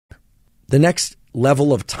The next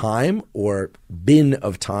level of time, or bin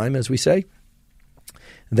of time, as we say,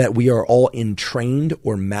 that we are all entrained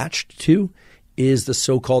or matched to is the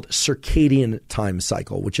so-called circadian time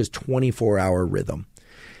cycle, which is 24-hour rhythm.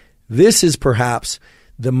 This is perhaps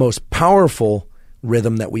the most powerful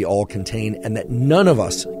rhythm that we all contain and that none of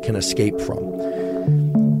us can escape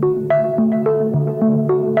from.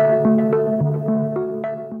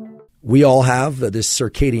 We all have this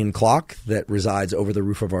circadian clock that resides over the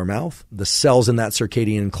roof of our mouth. The cells in that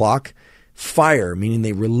circadian clock fire, meaning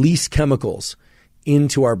they release chemicals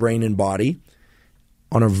into our brain and body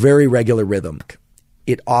on a very regular rhythm.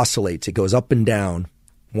 It oscillates. It goes up and down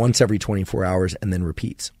once every 24 hours and then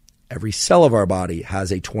repeats. Every cell of our body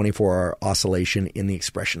has a 24-hour oscillation in the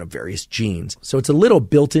expression of various genes. So it's a little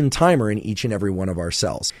built-in timer in each and every one of our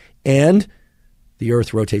cells. And the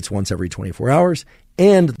Earth rotates once every 24 hours.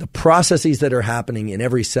 And the processes that are happening in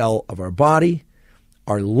every cell of our body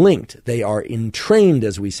are linked. They are entrained,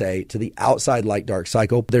 as we say, to the outside light-dark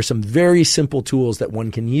cycle. There's some very simple tools that one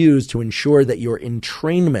can use to ensure that your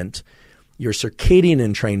entrainment, your circadian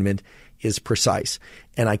entrainment, is precise.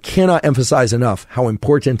 And I cannot emphasize enough how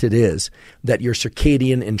important it is that your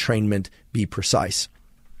circadian entrainment be precise.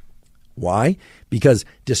 Why? Because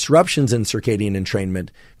disruptions in circadian entrainment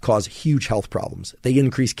cause huge health problems. They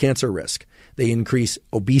increase cancer risk. They increase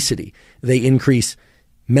obesity. They increase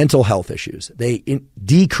mental health issues. They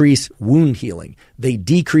decrease wound healing. They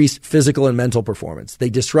decrease physical and mental performance. They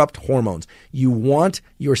disrupt hormones. You want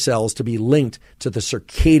your cells to be linked to the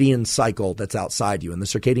circadian cycle that's outside you. And the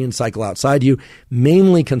circadian cycle outside you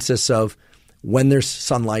mainly consists of when there's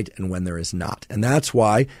sunlight and when there is not. And that's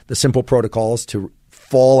why the simple protocols to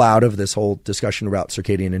fall out of this whole discussion about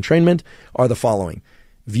circadian entrainment are the following.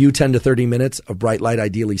 View 10 to 30 minutes of bright light,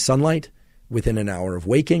 ideally sunlight, within an hour of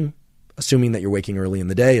waking, assuming that you're waking early in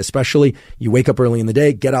the day. Especially, you wake up early in the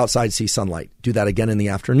day, get outside, see sunlight. Do that again in the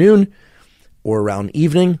afternoon or around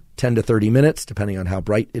evening, 10 to 30 minutes, depending on how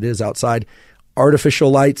bright it is outside.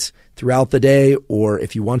 Artificial lights throughout the day, or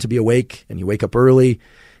if you want to be awake and you wake up early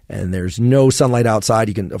and there's no sunlight outside,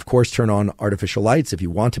 you can, of course, turn on artificial lights if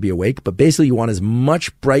you want to be awake. But basically, you want as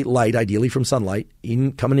much bright light, ideally from sunlight,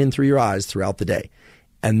 coming in through your eyes throughout the day.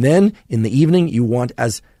 And then in the evening, you want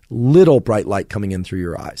as little bright light coming in through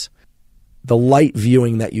your eyes. The light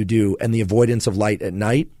viewing that you do and the avoidance of light at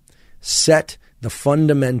night set the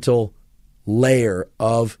fundamental layer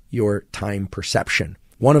of your time perception.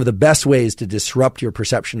 One of the best ways to disrupt your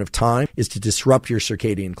perception of time is to disrupt your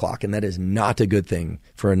circadian clock, and that is not a good thing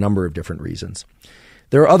for a number of different reasons.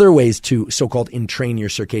 There are other ways to so-called entrain your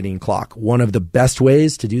circadian clock. One of the best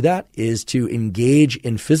ways to do that is to engage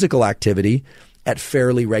in physical activity at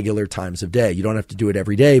fairly regular times of day. You don't have to do it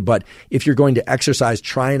every day, but if you're going to exercise,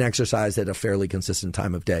 try and exercise at a fairly consistent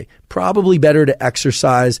time of day. Probably better to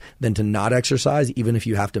exercise than to not exercise, even if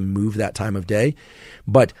you have to move that time of day.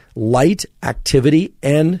 But light, activity,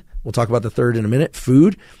 and we'll talk about the third in a minute,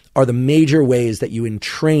 food, are the major ways that you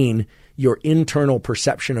entrain your internal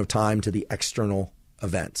perception of time to the external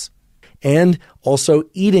events. And also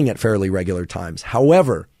eating at fairly regular times.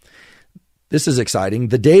 However, this is exciting.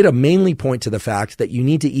 The data mainly point to the fact that you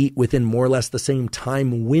need to eat within more or less the same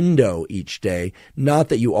time window each day, not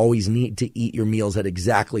that you always need to eat your meals at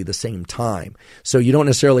exactly the same time. So you don't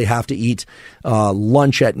necessarily have to eat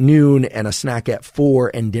lunch at noon and a snack at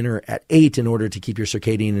 4 and dinner at 8 in order to keep your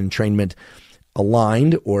circadian entrainment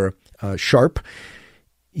aligned or sharp.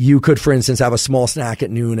 You could, for instance, have a small snack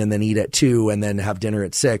at noon and then eat at 2 and then have dinner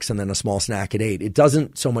at 6 and then a small snack at 8. It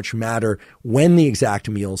doesn't so much matter when the exact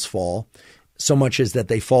meals fall, so much as that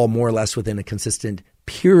they fall more or less within a consistent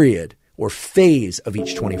period or phase of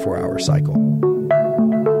each 24-hour cycle.